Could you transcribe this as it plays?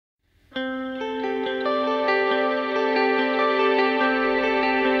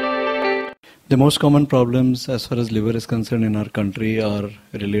The most common problems as far as liver is concerned in our country are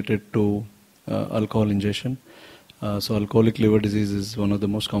related to alcohol ingestion. So alcoholic liver disease is one of the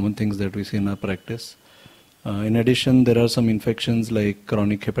most common things that we see in our practice. In addition, there are some infections like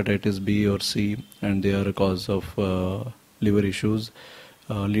chronic hepatitis B or C, and they are a cause of liver issues,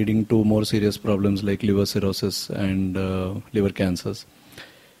 leading to more serious problems like liver cirrhosis and liver cancers.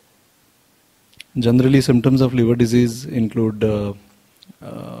 Generally, symptoms of liver disease include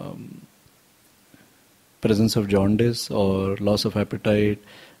presence of jaundice or loss of appetite,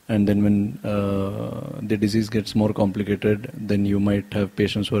 and then when the disease gets more complicated, then you might have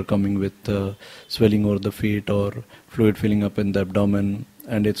patients who are coming with swelling over the feet or fluid filling up in the abdomen,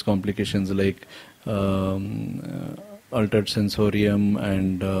 and its complications like altered sensorium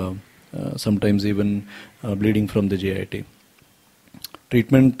and sometimes even bleeding from the GIT.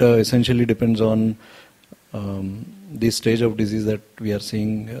 Treatment essentially depends on the stage of disease that we are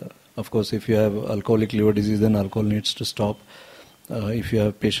seeing. Of course, if you have alcoholic liver disease, then alcohol needs to stop. If you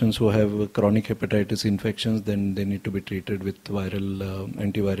have patients who have chronic hepatitis infections, then they need to be treated with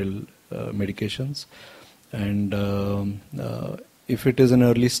antiviral medications. And if it is an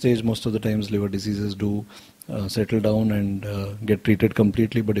early stage, most of the times liver diseases do settle down and get treated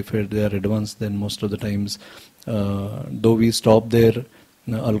completely. But if they are advanced, then most of the times, though we stop their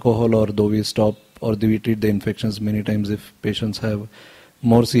alcohol or though we stop or we treat the infections, many times if patients have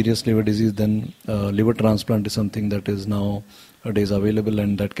more serious liver disease, then liver transplant is something that is nowadays available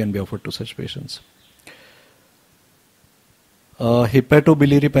and that can be offered to such patients.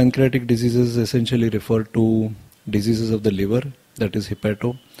 Hepatobiliary pancreatic diseases essentially refer to diseases of the liver, that is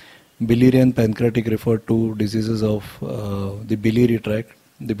hepato. Biliary and pancreatic refer to diseases of the biliary tract.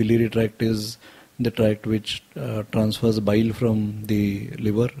 The biliary tract is the tract which transfers bile from the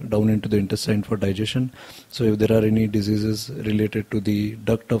liver down into the intestine for digestion. So if there are any diseases related to the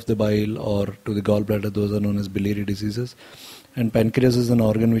duct of the bile or to the gallbladder, those are known as biliary diseases. And pancreas is an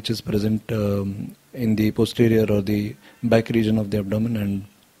organ which is present in the posterior or the back region of the abdomen, and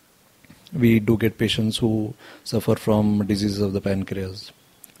we do get patients who suffer from diseases of the pancreas.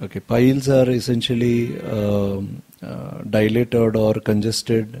 Okay, piles are essentially dilated or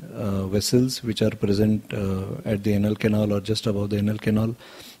congested vessels which are present at the anal canal or just above the anal canal,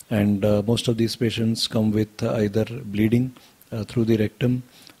 and most of these patients come with either bleeding through the rectum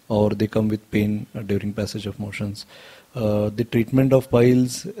or they come with pain during passage of motions. The treatment of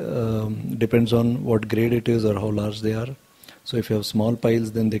piles depends on what grade it is or how large they are. So if you have small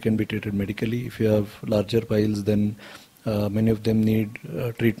piles, then they can be treated medically. If you have larger piles, then many of them need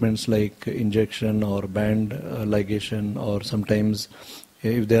treatments like injection or band ligation, or sometimes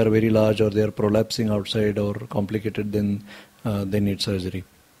if they are very large or they are prolapsing outside or complicated, then they need surgery.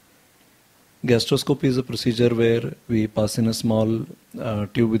 Gastroscopy is a procedure where we pass in a small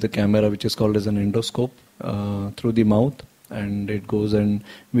tube with a camera which is called as an endoscope through the mouth, and it goes and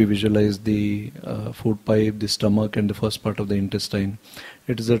we visualize the food pipe, the stomach and the first part of the intestine.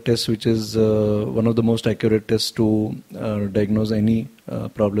 It is a test which is one of the most accurate tests to diagnose any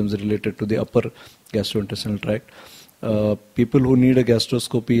problems related to the upper gastrointestinal tract. People who need a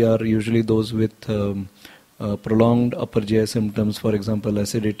gastroscopy are usually those with prolonged upper GI symptoms, for example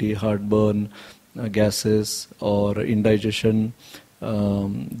acidity, heartburn, gases or indigestion.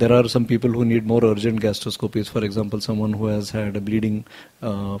 There are some people who need more urgent gastroscopies, for example someone who has had a bleeding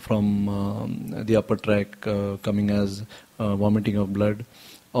from the upper tract coming as vomiting of blood,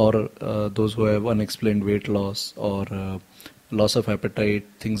 or those who have unexplained weight loss or loss of appetite,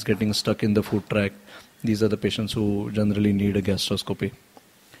 things getting stuck in the food tract. These are the patients who generally need a gastroscopy.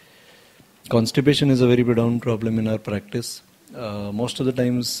 Constipation is a very predominant problem in our practice. Most of the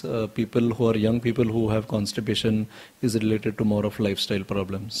times people who are young people who have constipation is related to more of lifestyle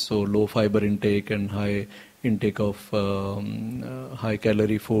problems. So low fiber intake and high intake of high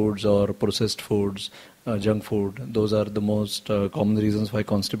calorie foods or processed foods, junk food. Those are the most common reasons why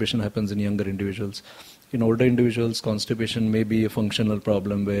constipation happens in younger individuals. In older individuals, constipation may be a functional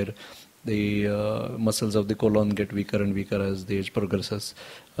problem where the muscles of the colon get weaker and weaker as the age progresses.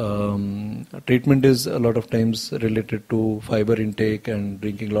 Treatment is a lot of times related to fiber intake and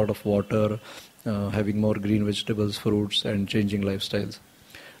drinking a lot of water, having more green vegetables, fruits, and changing lifestyles.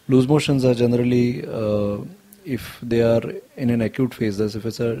 Loose motions are generally, if they are in an acute phase, as if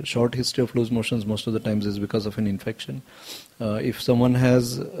it's a short history of loose motions, most of the times is because of an infection. If someone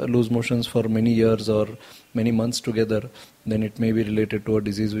has loose motions for many years or many months together, then it may be related to a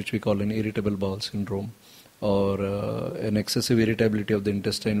disease which we call an irritable bowel syndrome, or an excessive irritability of the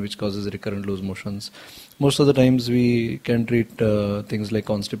intestine which causes recurrent loose motions. Most of the times we can treat things like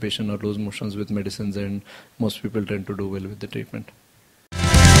constipation or loose motions with medicines, and most people tend to do well with the treatment.